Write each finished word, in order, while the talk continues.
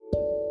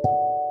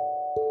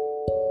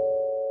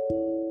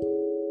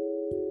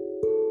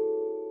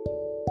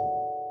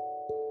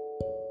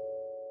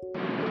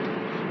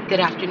Good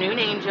afternoon,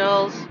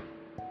 angels.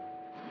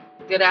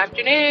 Good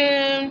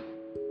afternoon.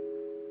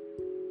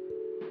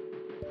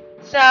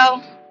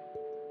 So,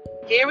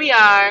 here we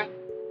are,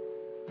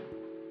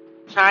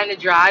 trying to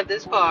drive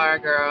this car,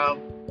 girl,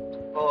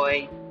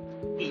 boy,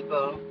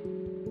 people.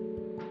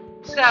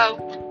 So,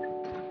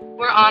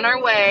 we're on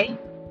our way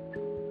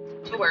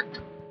to work.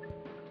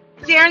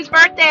 It's Aaron's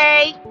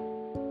birthday.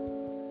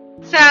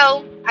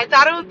 So, I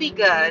thought it would be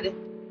good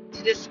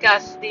to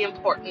discuss the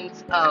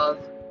importance of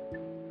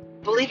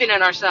believing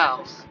in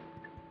ourselves.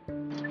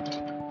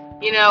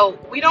 You know,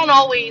 we don't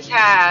always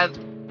have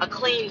a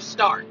clean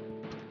start.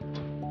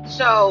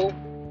 So,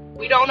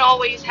 we don't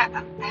always have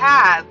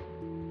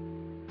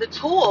the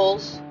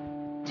tools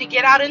to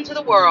get out into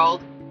the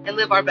world and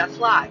live our best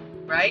life,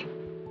 right?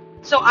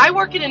 So, I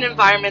work in an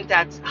environment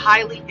that's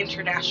highly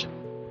international,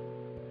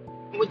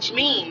 which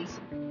means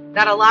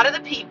that a lot of the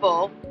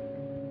people,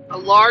 a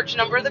large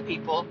number of the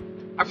people,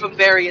 are from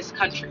various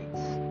countries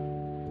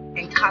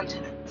and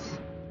continents.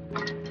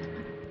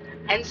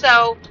 And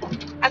so,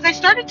 as I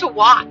started to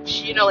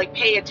watch, like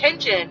pay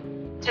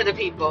attention to the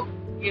people,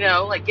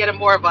 like get a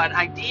more of an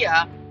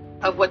idea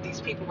of what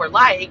these people were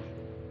like,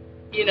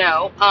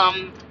 I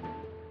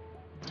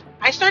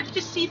started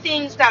to see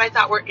things that I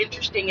thought were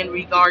interesting in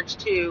regards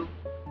to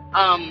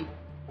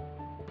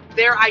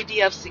their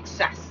idea of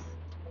success,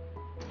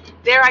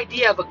 their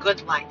idea of a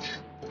good life.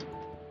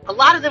 A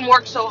lot of them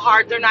work so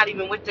hard they're not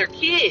even with their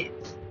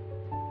kids,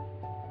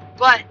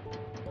 but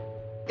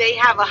they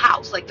have a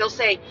house. Like they'll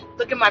say,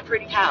 "Look at my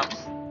pretty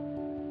house,"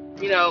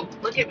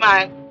 look at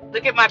my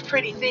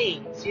pretty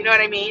things. You know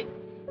what I mean?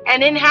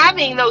 And in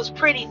having those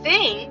pretty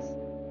things,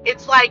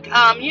 it's like,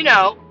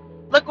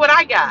 look what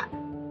I got.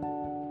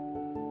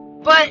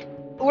 But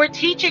we're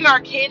teaching our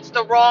kids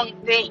the wrong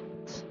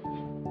things.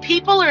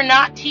 People are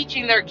not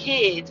teaching their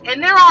kids,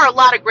 and there are a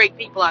lot of great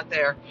people out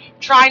there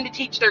trying to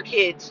teach their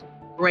kids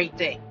great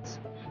things.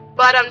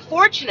 But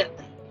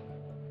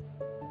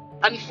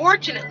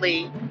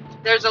unfortunately,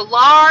 there's a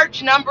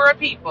large number of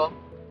people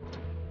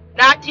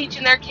not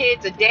teaching their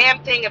kids a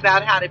damn thing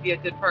about how to be a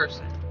good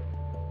person,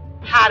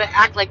 how to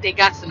act like they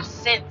got some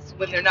sense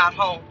when they're not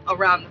home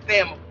around the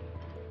family.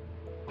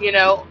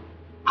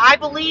 I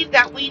believe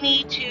that we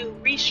need to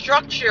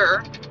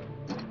restructure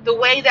the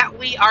way that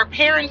we are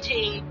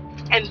parenting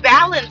and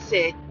balance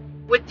it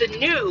with the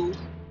new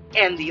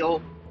and the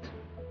old.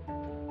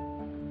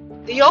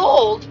 The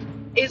old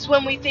is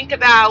when we think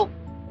about,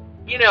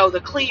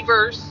 the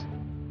Cleavers.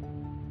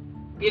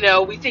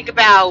 We think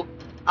about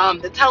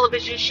the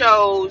television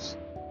shows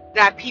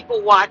that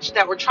people watch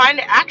that were trying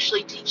to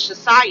actually teach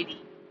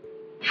society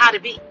how to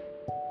be.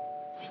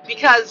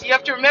 Because you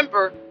have to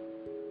remember,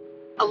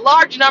 a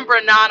large number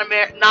of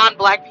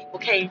non-black people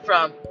came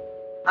from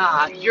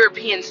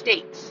European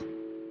states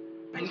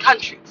and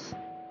countries.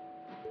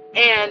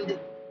 And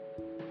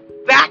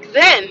back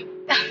then,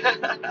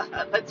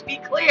 let's be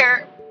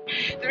clear,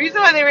 the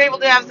reason why they were able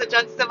to have such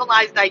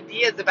uncivilized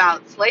ideas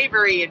about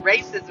slavery and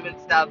racism and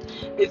stuff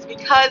is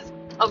because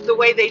of the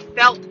way they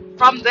felt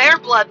from their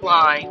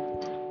bloodline,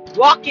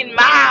 walking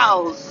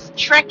miles,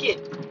 trekking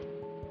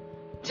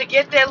to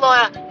get their little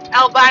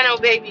albino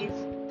babies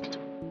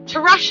to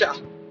Russia.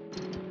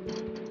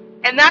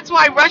 And that's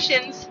why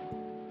Russians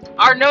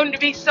are known to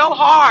be so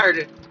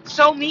hard,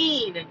 so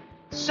mean,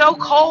 so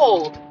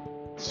cold,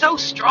 so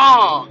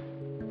strong.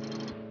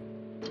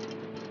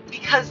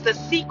 Because the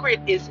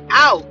secret is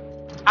out.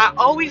 I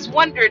always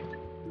wondered,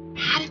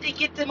 how did they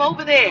get them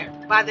over there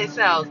by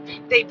themselves?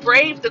 They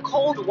braved the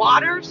cold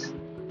waters.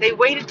 They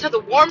waited till the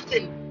warmth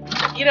and,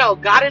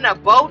 got in a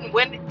boat and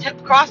went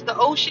across the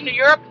ocean to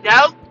Europe.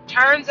 Nope.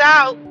 Turns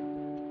out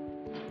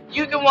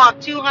you can walk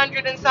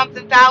 200 and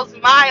something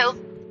thousand miles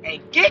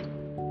and get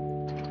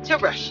to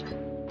Russia.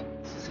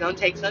 It's going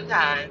to take some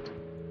time,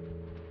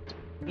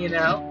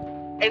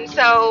 And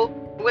so,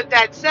 with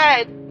that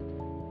said,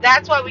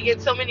 that's why we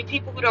get so many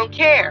people who don't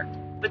care.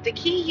 But the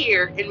key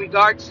here in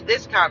regards to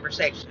this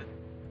conversation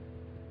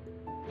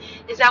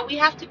is that we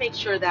have to make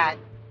sure that,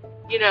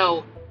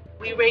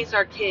 we raise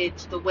our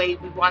kids the way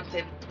we want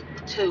them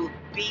to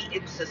be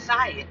in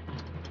society.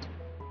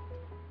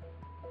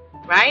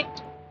 Right?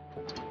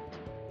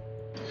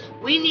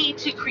 We need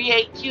to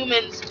create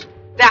humans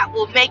that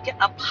will make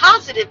a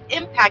positive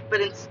impact,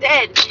 but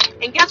instead,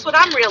 and guess what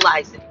I'm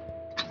realizing?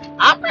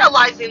 I'm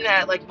realizing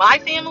that, like, my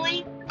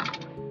family,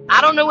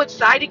 I don't know which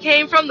side it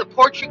came from, the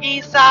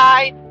Portuguese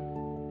side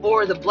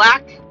or the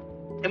black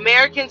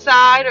American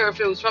side, or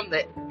if it was from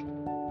the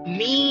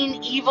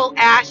mean,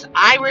 evil-ass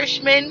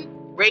Irishman,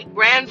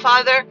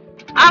 great-grandfather.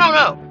 I don't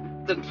know.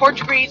 The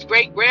Portuguese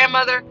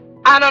great-grandmother.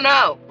 I don't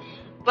know.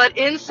 But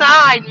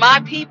inside my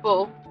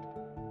people,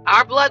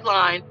 our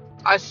bloodline,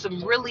 are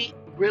some really,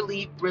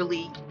 really,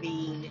 really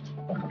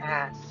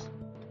mean-ass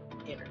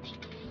energy.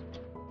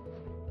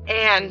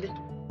 And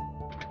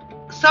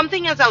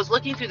something, as I was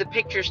looking through the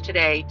pictures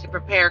today to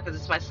prepare, because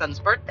it's my son's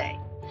birthday,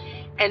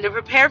 and to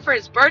prepare for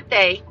his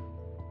birthday,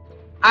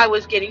 I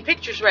was getting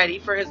pictures ready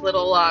for his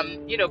little,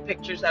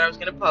 pictures that I was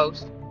going to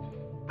post.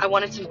 I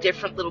wanted some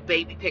different little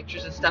baby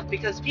pictures and stuff,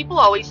 because people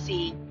always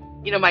see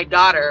my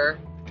daughter,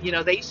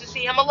 they used to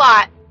see him a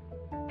lot.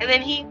 And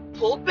then he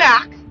pulled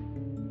back,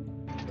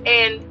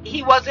 and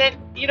he wasn't,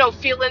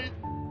 feeling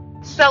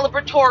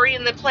celebratory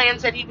in the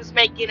plans that he was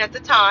making at the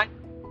time.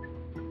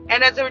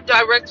 And as a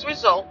direct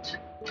result,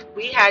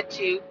 we had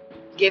to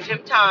give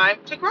him time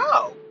to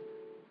grow.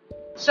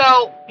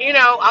 So,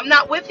 I'm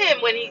not with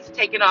him when he's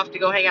taken off to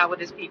go hang out with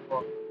his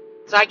people.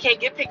 So I can't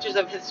get pictures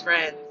of his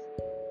friends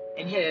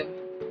and him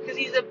because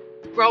he's a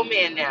grown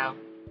man now.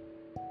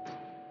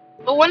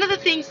 But one of the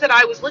things that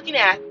I was looking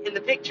at in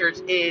the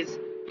pictures is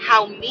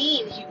how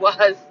mean he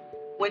was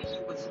when he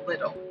was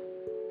little.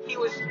 He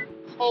was,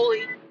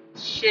 holy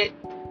shit,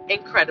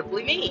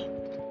 incredibly mean.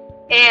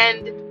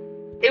 And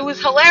it was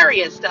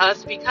hilarious to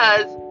us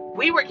because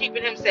we were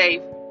keeping him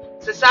safe.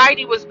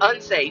 Society was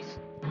unsafe,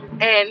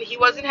 and he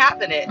wasn't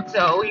having it.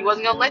 So he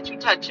wasn't going to let you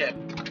touch him.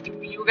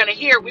 We were going to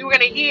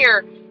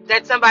hear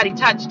that somebody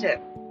touched him,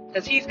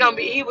 because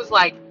he was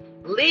like,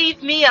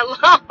 leave me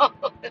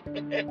alone.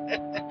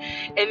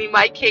 And he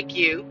might kick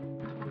you,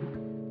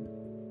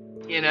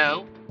 he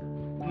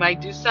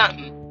might do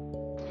something.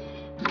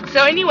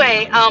 So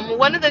anyway,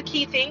 one of the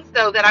key things,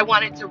 though, that I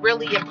wanted to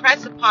really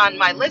impress upon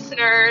my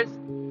listeners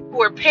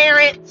who are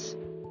parents,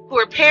 who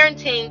are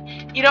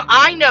parenting,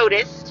 I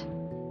noticed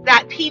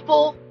that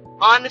people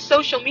on the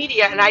social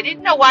media, and I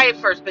didn't know why at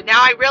first, but now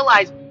I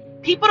realize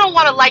people don't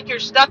want to like your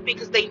stuff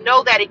because they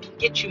know that it can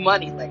get you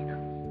money later.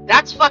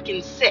 That's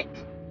fucking sick.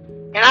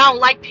 And I don't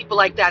like people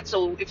like that.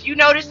 So if you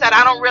notice that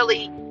I don't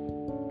really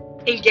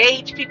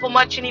engage people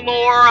much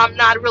anymore, I'm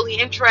not really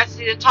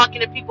interested in talking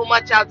to people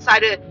much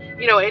outside of,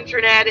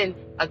 internet and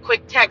a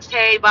quick text,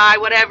 hey, bye,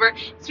 whatever.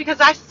 It's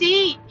because I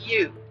see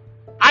you.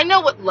 I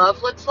know what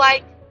love looks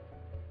like.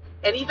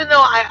 And even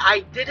though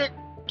I didn't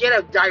get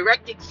a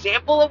direct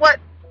example of what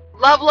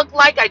love looked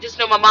like, I just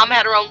know my mom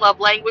had her own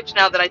love language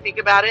now that I think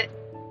about it.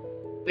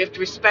 We have to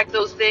respect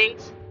those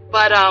things.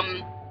 But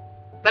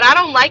I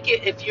don't like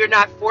it if you're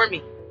not for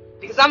me.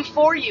 Because I'm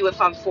for you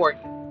if I'm for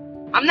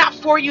you. I'm not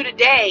for you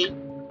today,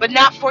 but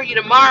not for you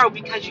tomorrow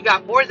because you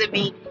got more than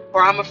me,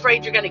 or I'm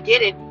afraid you're going to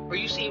get it, or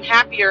you seem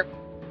happier.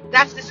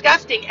 That's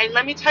disgusting. And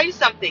let me tell you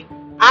something.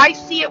 I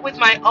see it with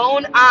my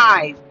own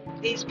eyes.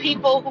 These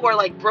people who are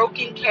like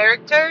broken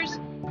characters,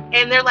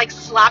 and they're like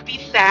sloppy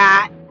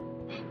fat,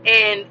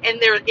 and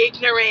they're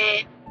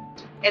ignorant,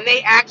 and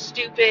they act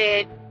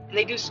stupid, and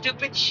they do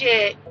stupid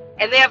shit,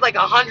 and they have like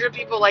 100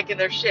 people liking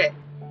their shit.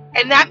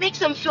 And that makes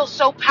them feel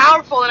so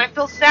powerful, and I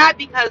feel sad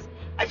because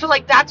I feel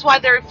like that's why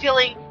they're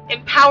feeling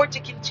empowered to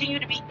continue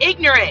to be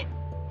ignorant.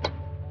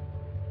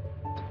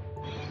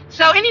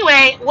 So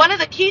anyway, one of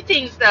the key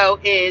things, though,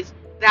 is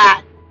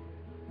that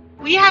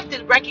we have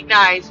to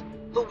recognize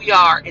who we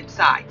are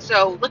inside.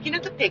 So looking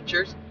at the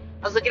pictures,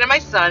 I was looking at my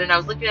son, and I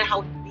was looking at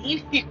how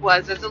mean he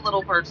was as a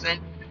little person.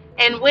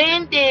 And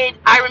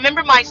I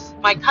remember my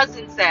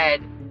cousin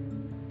said,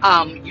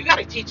 you got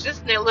to teach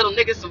this little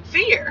nigga some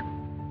fear.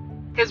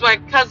 Because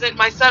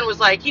my son was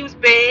like, he was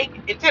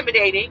big,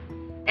 intimidating,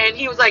 and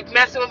he was like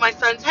messing with my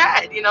son's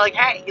head, like,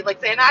 hey,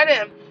 like saying hi to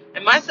him.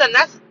 And my son,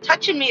 that's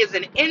touching me is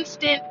an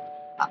instant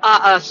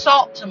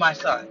assault to my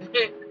son.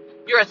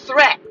 You're a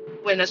threat.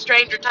 When a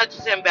stranger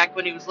touches him back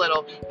when he was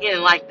little, he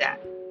didn't like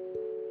that.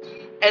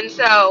 And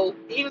so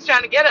he was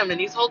trying to get him, and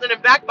he's holding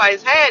him back by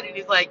his head, and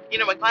he's like,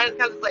 my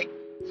cousin's like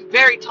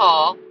very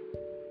tall,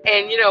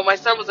 and my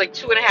son was like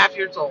 2.5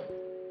 years old,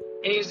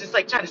 and he was just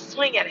like trying to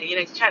swing at it,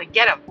 he's trying to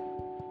get him.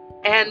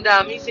 And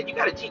he said, you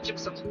got to teach him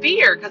some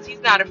fear because he's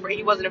not afraid.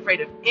 He wasn't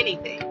afraid of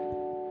anything.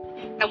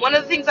 And one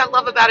of the things I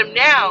love about him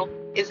now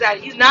is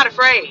that he's not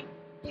afraid.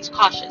 He's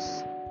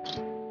cautious.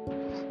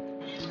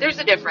 There's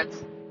a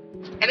difference.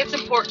 And it's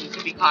important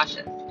to be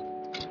cautious.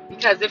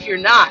 Because if you're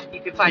not,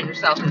 you can find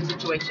yourself in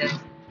situations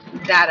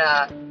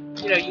that,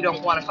 you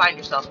don't want to find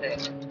yourself in.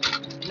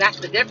 And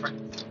that's the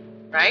difference,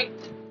 right?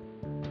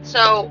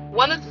 So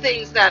one of the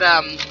things that,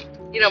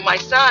 my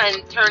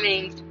son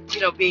turning,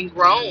 being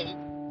grown,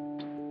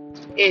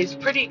 is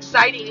pretty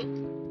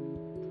exciting,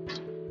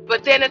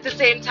 but then at the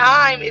same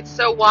time it's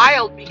so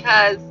wild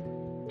because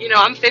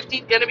I'm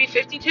gonna be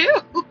 52.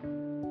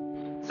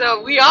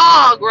 So we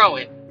all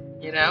growing,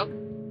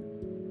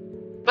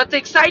 but the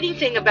exciting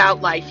thing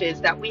about life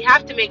is that we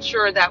have to make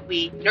sure that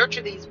we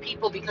nurture these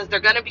people because they're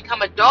gonna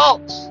become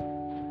adults.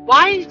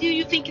 Why do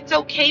you think it's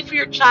okay for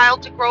your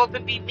child to grow up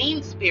and be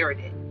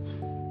mean-spirited?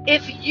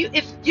 If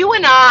you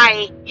and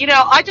I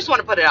just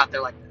want to put it out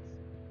there like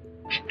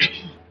this.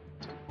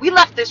 We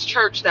left this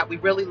church that we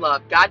really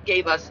loved. God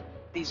gave us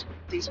these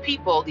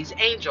people, these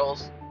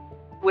angels,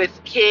 with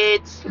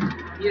kids.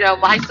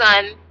 My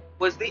son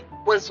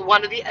was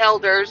one of the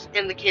elders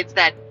in the kids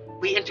that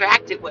we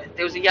interacted with.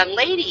 There was a young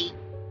lady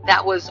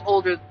that was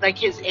older, like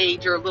his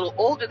age or a little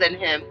older than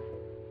him.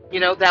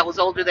 That was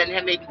older than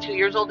him, maybe 2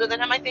 years older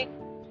than him, I think.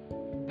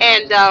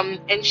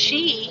 And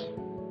she,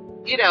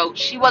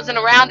 she wasn't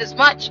around as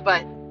much,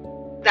 but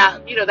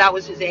that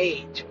was his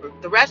age.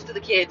 The rest of the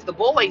kids, the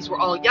boys, were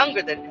all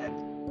younger than him.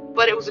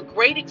 But it was a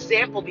great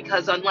example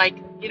because unlike,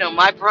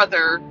 my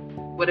brother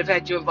would have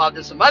had you involved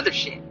in some other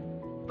shit.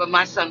 But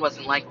my son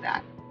wasn't like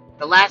that.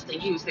 The last thing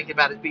he was thinking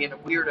about is being a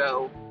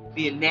weirdo,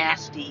 being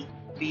nasty,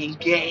 being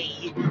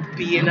gay,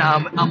 being a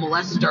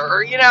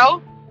molester, you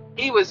know?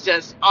 He was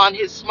just on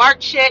his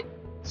smart shit,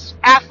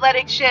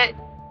 athletic shit,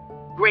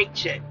 great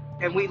shit.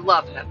 And we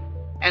love him.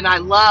 And I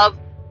love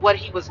what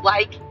he was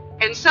like.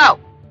 And so,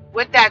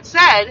 with that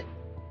said,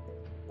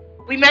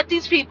 we met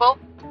these people,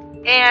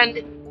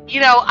 and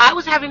you know, I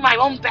was having my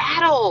own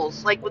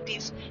battles, like with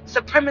these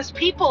supremacist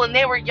people, and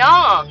they were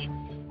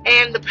young.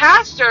 And the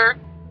pastor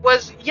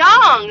was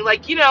young,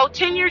 like, you know,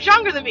 10 years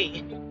younger than me.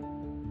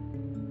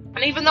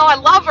 And even though I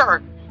love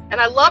her, and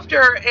I loved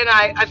her, and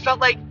I felt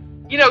like,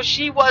 you know,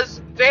 she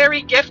was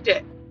very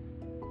gifted.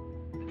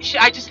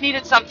 I just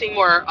needed something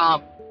more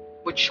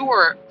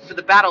mature for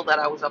the battle that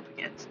I was up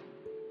against.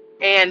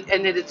 And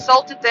it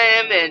insulted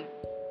them, and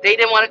they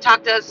didn't want to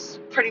talk to us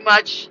pretty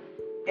much.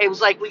 It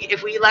was like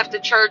if we left the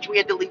church, we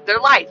had to leave their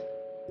life.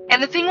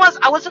 And the thing was,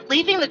 I wasn't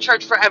leaving the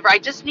church forever. I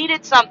just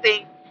needed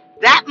something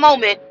that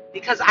moment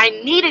because I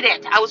needed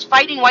it. I was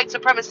fighting white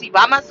supremacy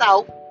by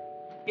myself.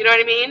 You know what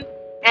I mean?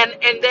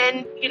 And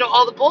then, you know,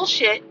 all the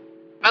bullshit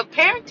of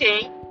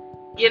parenting,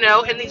 you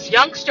know, and these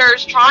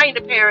youngsters trying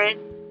to parent.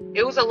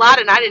 It was a lot,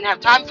 and I didn't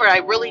have time for it. I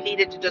really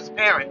needed to just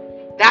parent.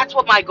 That's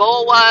what my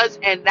goal was,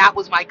 and that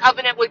was my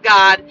covenant with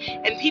God.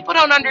 And people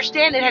don't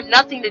understand it had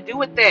nothing to do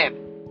with them.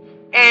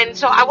 And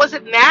so I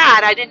wasn't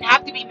mad. I didn't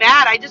have to be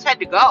mad. I just had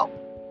to go.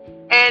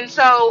 And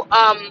so,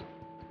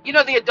 you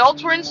know, the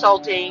adults were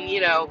insulting,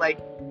 you know, like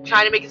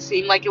trying to make it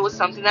seem like it was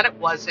something that it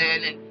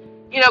wasn't. And,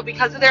 you know,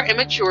 because of their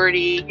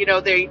immaturity, you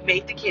know, they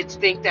made the kids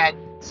think that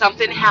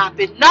something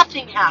happened.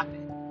 Nothing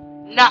happened.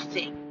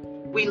 Nothing.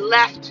 We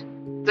left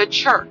the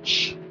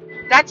church.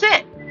 That's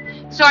it.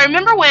 So I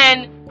remember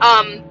when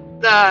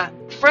the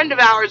friend of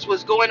ours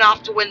was going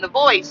off to win The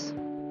Voice,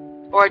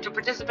 or to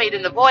participate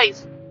in The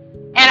Voice,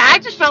 and I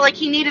just felt like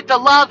he needed the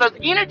love, the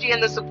energy,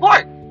 and the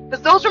support,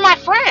 because those are my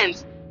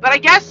friends. But I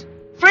guess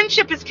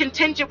friendship is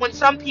contingent with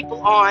some people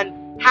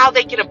on how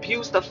they can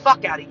abuse the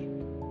fuck out of you.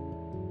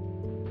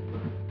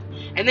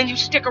 And then you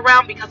stick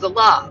around because of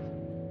love.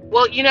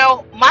 Well, you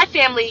know, my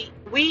family,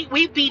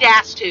 we beat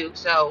ass too,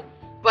 so,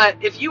 but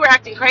if you were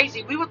acting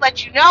crazy, we would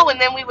let you know,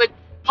 and then we would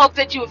hope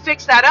that you would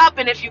fix that up,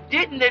 and if you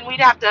didn't, then we'd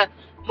have to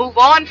move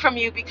on from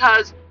you,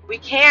 because we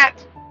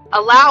can't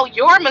allow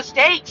your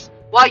mistakes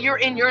while you're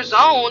in your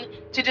zone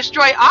to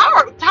destroy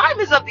our time.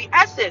 Is of the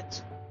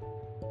essence.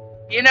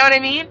 You know what I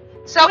mean?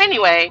 So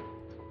anyway,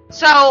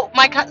 so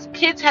my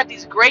kids had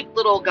these great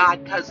little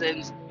god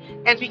cousins,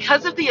 and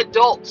because of the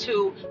adults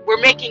who were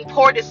making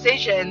poor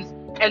decisions,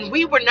 and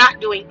we were not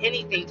doing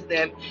anything to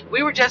them,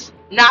 we were just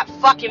not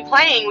fucking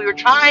playing. We were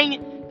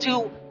trying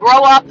to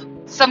grow up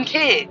some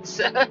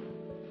kids.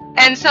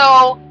 And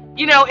so,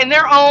 you know, in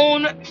their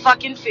own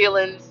fucking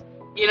feelings,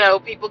 you know,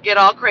 people get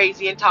all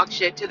crazy and talk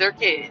shit to their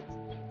kids.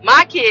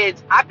 My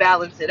kids, I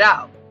balance it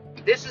out.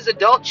 This is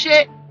adult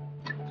shit.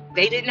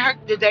 They didn't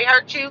hurt. Did they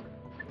hurt you?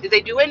 Did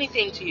they do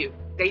anything to you?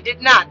 They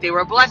did not. They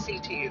were a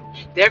blessing to you.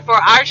 Therefore,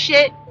 our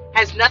shit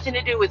has nothing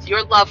to do with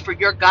your love for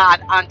your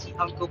God, auntie,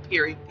 uncle,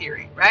 period,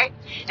 right?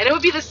 And it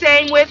would be the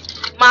same with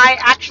my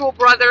actual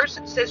brothers,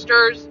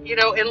 sisters, you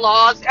know,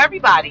 in-laws,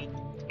 everybody.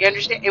 You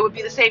understand? It would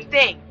be the same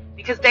thing,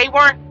 because they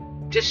weren't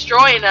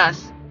destroying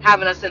us,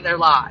 having us in their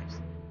lives.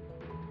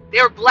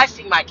 They were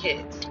blessing my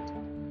kids.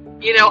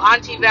 You know,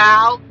 Auntie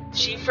Val,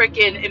 she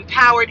freaking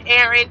empowered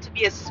Aaron to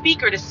be a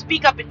speaker, to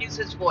speak up and use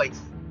his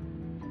voice.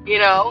 You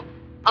know,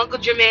 Uncle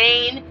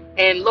Jermaine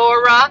and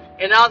Laura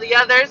and all the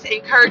others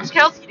encouraged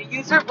Kelsey to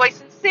use her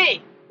voice and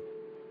sing.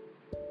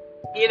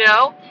 You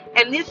know,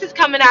 and this is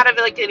coming out of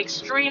like an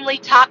extremely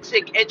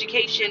toxic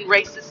education,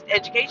 racist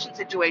education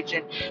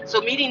situation. So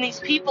meeting these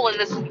people in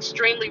this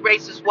extremely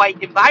racist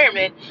white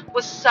environment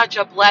was such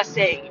a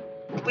blessing.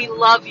 We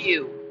love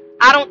you.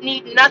 I don't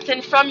need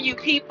nothing from you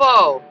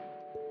people.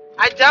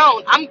 I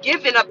don't. I'm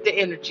giving up the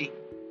energy.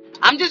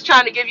 I'm just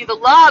trying to give you the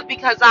love,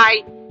 because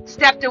I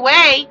stepped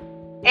away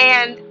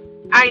and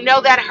I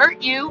know that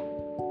hurt you,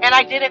 and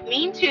I didn't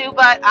mean to,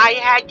 but I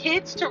had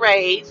kids to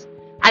raise.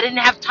 I didn't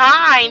have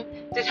time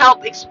to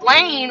help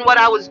explain what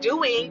I was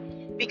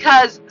doing,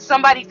 because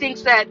somebody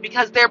thinks that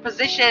because their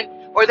position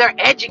or they're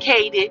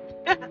educated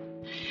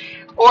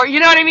or, you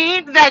know what I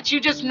mean, that you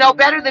just know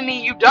better than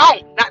me. You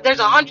don't. There's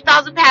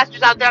 100,000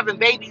 pastors out there having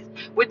babies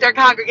with their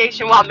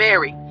congregation while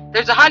married.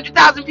 There's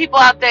 100,000 people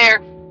out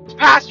there,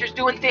 pastors,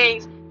 doing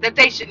things that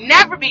they should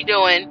never be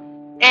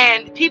doing,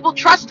 and people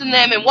trusting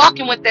them and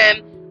walking with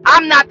them.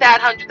 I'm not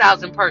that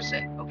 100,000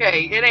 person,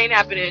 okay? It ain't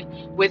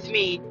happening with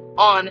me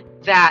on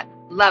that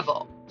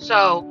level.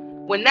 So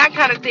when that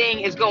kind of thing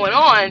is going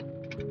on,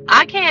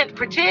 I can't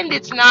pretend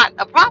it's not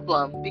a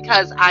problem,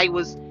 because I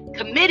was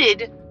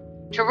committed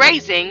to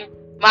raising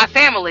my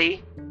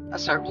family a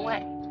certain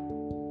way,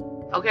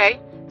 okay?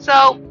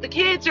 So the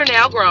kids are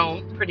now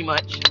grown, pretty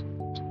much.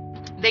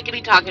 They can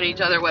be talking to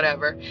each other,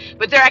 whatever.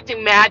 But they're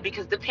acting mad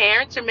because the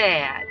parents are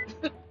mad.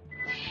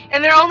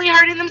 And they're only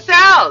hurting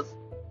themselves.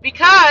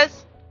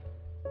 Because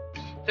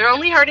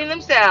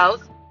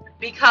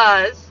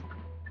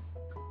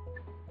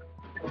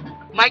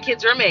my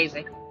kids are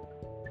amazing.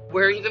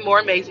 We're even more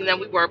amazing than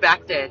we were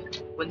back then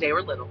when they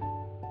were little.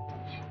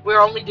 We're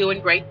only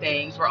doing great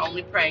things. We're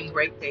only praying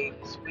great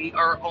things. We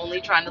are only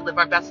trying to live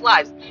our best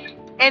lives.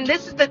 And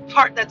this is the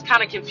part that's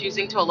kind of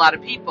confusing to a lot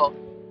of people.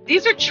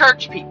 These are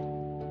church people.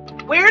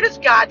 Where does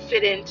God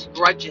fit into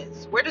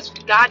grudges? Where does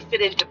God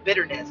fit into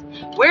bitterness?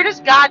 Where does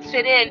God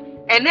fit in?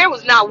 And there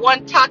was not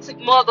one toxic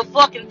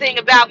motherfucking thing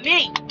about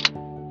me.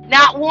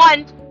 Not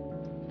one.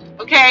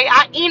 Okay?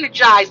 I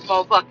energized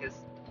motherfuckers.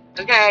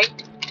 Okay?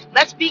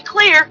 Let's be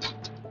clear.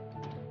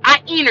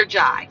 I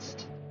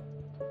energized.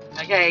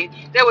 Okay?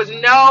 There was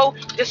no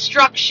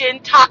destruction,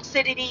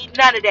 toxicity,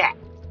 none of that.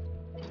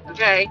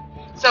 Okay?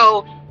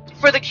 So,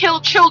 for the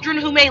killed children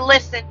who may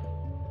listen,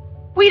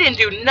 we didn't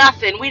do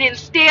nothing. We didn't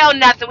steal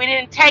nothing. We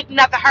didn't take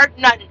nothing, hurt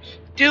nothing,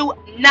 do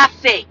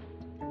nothing.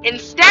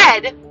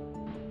 Instead,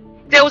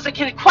 there was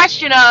a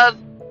question of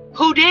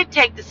who did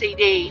take the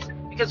CDs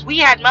because we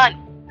had money.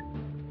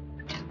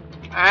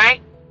 All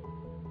right?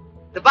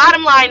 The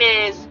bottom line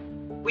is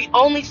we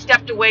only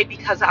stepped away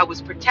because I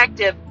was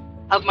protective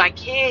of my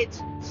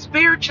kids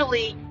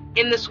spiritually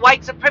in this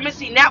white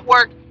supremacy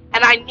network,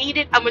 and I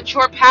needed a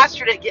mature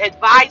pastor to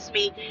advise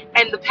me,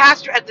 and the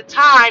pastor at the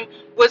time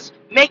was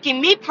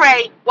making me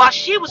pray while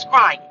she was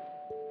crying.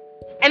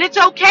 And it's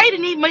okay to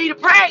need me to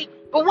pray,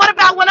 but what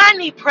about when I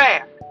need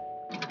prayer?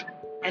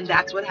 And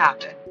that's what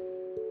happened.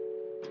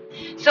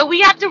 So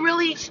we have to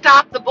really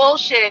stop the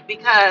bullshit,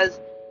 because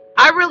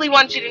I really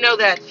want you to know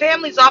that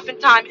families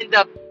oftentimes end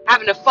up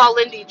having to fall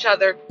into each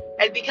other,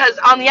 and because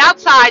on the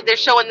outside they're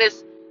showing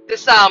this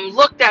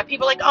look that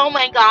people are like, oh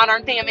my God,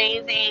 aren't they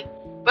amazing?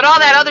 But all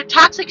that other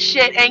toxic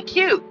shit ain't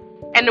cute.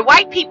 And the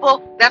white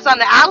people that's on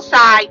the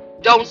outside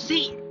don't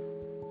see it.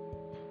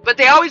 But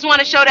they always want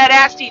to show that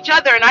ass to each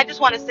other. And I just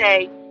want to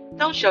say,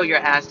 don't show your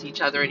ass to each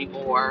other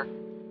anymore.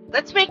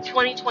 Let's make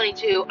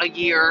 2022 a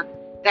year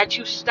that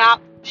you stop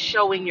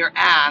showing your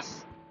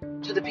ass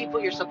to the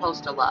people you're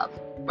supposed to love.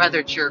 Whether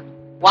it's your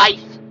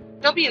wife,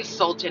 don't be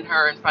insulting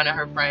her in front of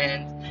her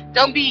friends.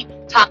 Don't be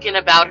talking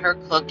about her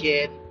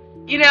cooking.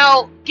 You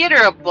know, get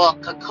her a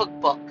book, a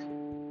cookbook.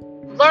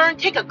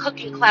 Take a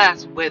cooking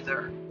class with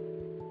her.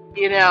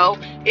 You know,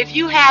 if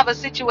you have a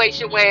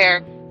situation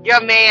where your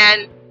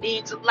man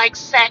needs like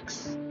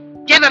sex,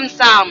 give him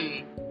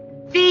some.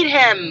 Feed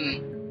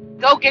him.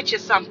 Go get you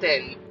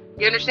something.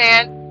 You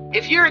understand?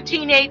 If you're a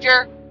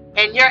teenager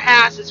and your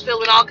ass is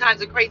feeling all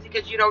kinds of crazy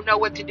because you don't know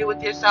what to do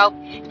with yourself,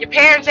 your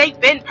parents ain't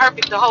been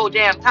perfect the whole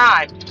damn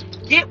time.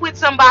 Get with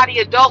somebody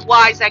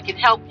adult-wise that can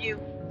help you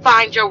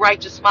find your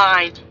righteous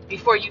mind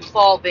before you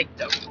fall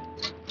victim.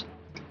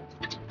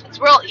 It's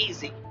real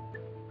easy.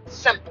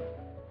 Simple.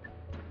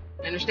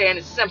 You understand?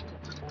 It's simple.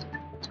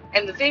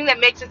 And the thing that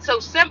makes it so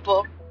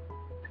simple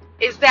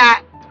is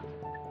that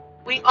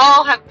we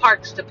all have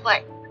parts to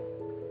play.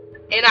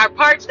 In our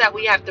parts that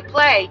we have to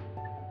play,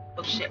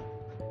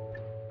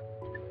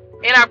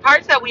 In our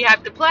parts that we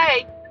have to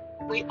play,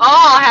 we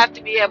all have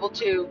to be able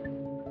to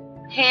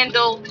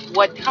handle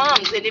what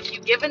comes. And if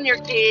you've given your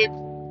kids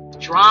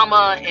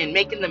drama and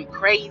making them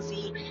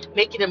crazy,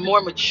 making them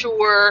more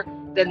mature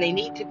than they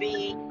need to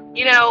be,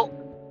 you know,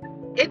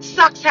 it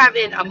sucks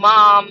having a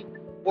mom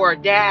or a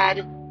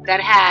dad that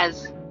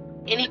has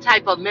any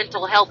type of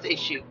mental health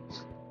issues,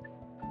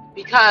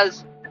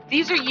 because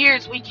these are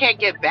years we can't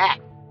get back.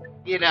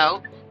 You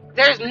know,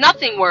 there's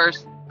nothing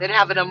worse than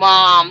having a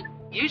mom,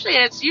 usually,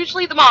 and it's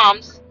usually the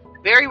moms,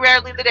 very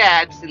rarely the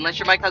dads, unless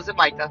you're my cousin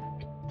Micah,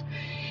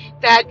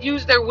 that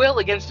use their will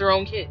against their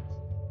own kids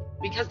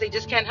because they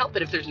just can't help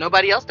it. If there's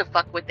nobody else to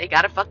fuck with, they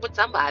gotta fuck with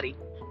somebody.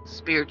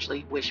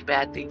 Spiritually wish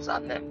bad things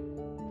on them.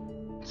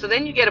 So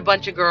then you get a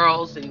bunch of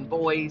girls and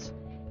boys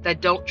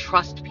that don't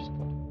trust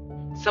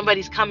people.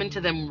 Somebody's coming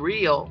to them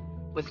real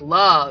with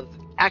love,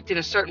 acting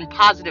a certain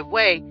positive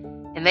way,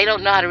 and they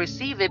don't know how to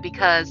receive it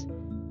because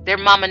their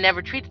mama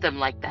never treated them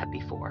like that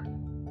before.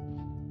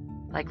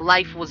 Like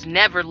life was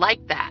never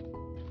like that.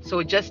 So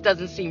it just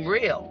doesn't seem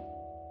real.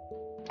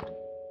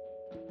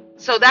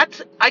 So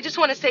I just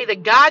want to say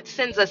that God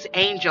sends us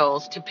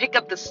angels to pick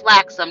up the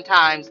slack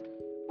sometimes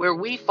where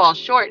we fall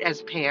short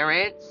as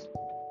parents.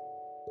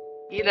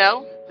 You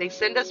know, they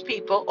send us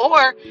people,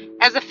 or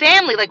as a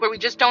family, like where we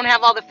just don't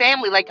have all the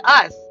family like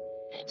us.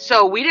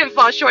 So we didn't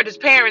fall short as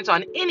parents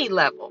on any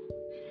level.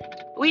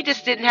 We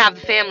just didn't have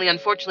the family,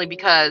 unfortunately,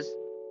 because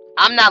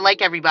I'm not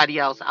like everybody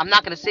else. I'm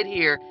not going to sit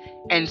here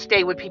and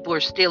stay with people who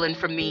are stealing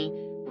from me,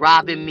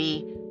 robbing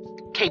me,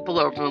 capable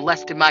of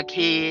molesting my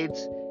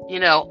kids, you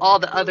know, all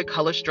the other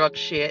color struck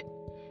shit.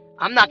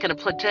 I'm not going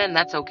to pretend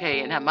that's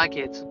okay and have my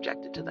kids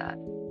subjected to that.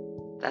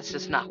 That's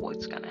just not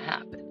what's going to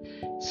happen.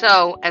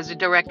 So as a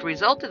direct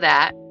result of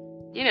that,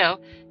 you know,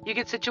 you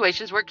get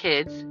situations where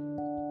kids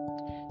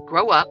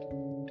grow up,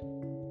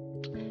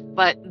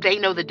 but they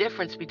know the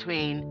difference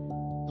between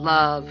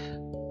love.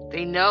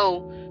 They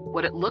know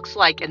what it looks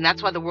like, and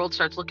that's why the world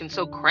starts looking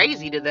so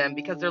crazy to them,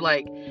 because they're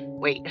like,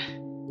 wait,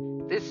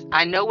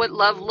 I know what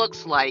love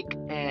looks like,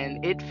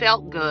 and it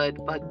felt good,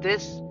 but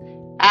this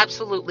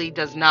absolutely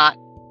does not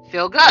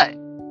feel good.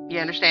 You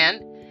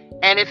understand?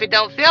 And if it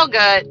don't feel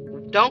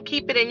good, don't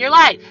keep it in your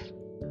life.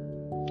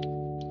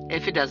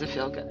 if it doesn't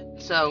feel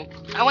good. So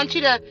I want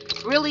you to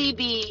really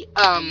be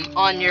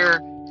on your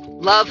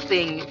love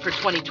thing for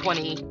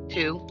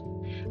 2022.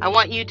 I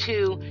want you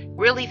to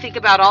really think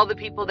about all the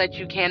people that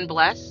you can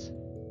bless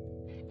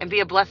and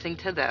be a blessing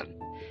to them.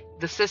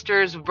 The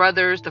sisters,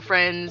 brothers, the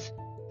friends,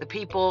 the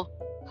people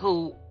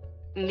who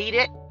need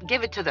it,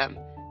 give it to them.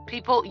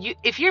 People,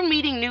 if you're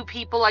meeting new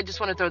people, I just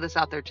want to throw this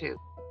out there too.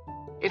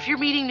 If you're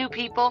meeting new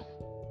people,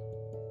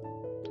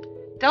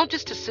 don't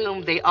just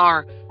assume they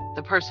are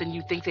the person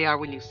you think they are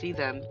when you see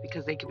them,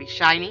 because they could be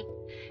shiny,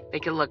 they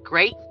could look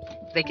great,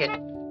 they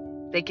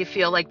could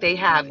feel like they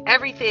have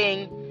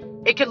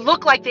everything. It could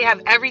look like they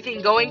have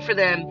everything going for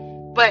them,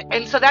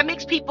 and so that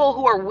makes people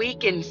who are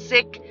weak and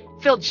sick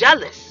feel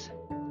jealous.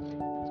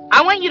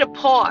 I want you to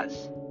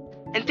pause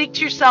and think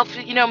to yourself,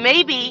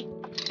 maybe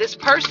this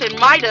person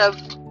might have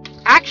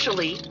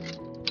actually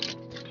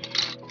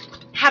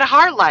had a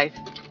hard life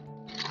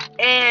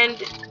and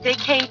they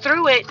came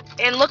through it,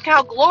 and look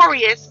how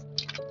glorious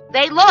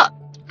they look.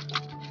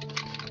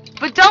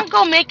 But don't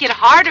go make it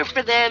harder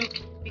for them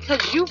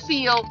because you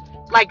feel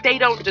like they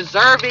don't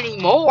deserve any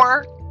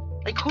more.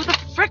 Like, who the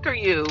frick are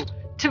you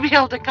to be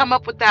able to come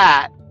up with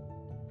that?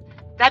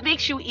 That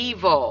makes you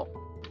evil.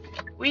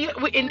 We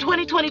in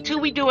 2022,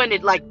 we doing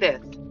it like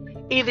this.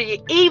 Either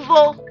you're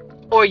evil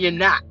or you're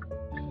not.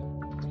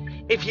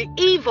 If you're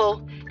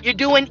evil, you're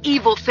doing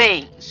evil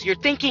things. You're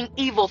thinking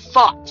evil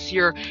thoughts.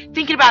 You're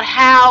thinking about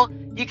how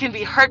you can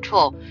be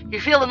hurtful.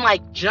 You're feeling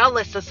like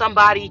jealous of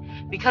somebody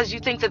because you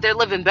think that they're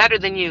living better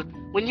than you,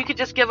 when you could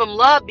just give them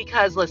love.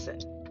 Because listen,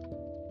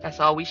 that's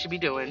all we should be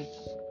doing,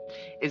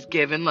 is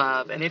giving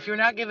love. And if you're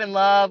not giving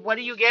love, what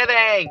are you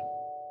giving?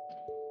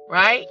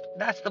 Right?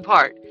 That's the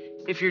part.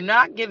 If you're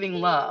not giving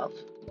love,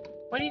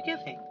 what are you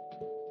giving?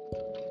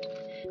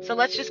 So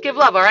let's just give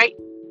love, all right?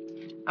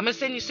 I'm going to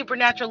send you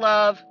supernatural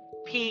love,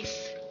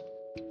 peace,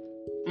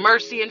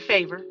 mercy, and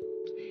favor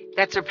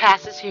that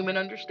surpasses human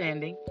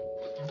understanding.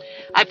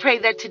 I pray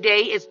that today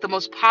is the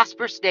most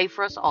prosperous day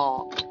for us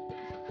all,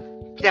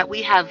 that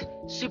we have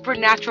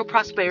supernatural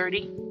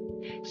prosperity,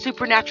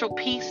 supernatural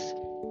peace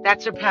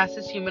that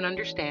surpasses human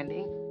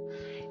understanding,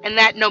 and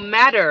that no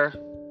matter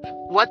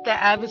what the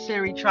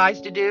adversary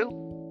tries to do,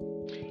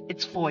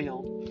 it's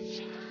foiled,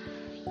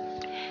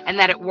 and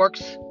that it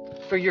works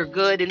for your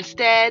good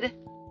instead,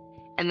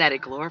 and that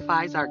it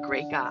glorifies our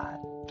great God.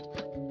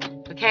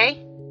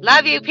 Okay?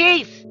 Love you.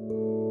 Peace.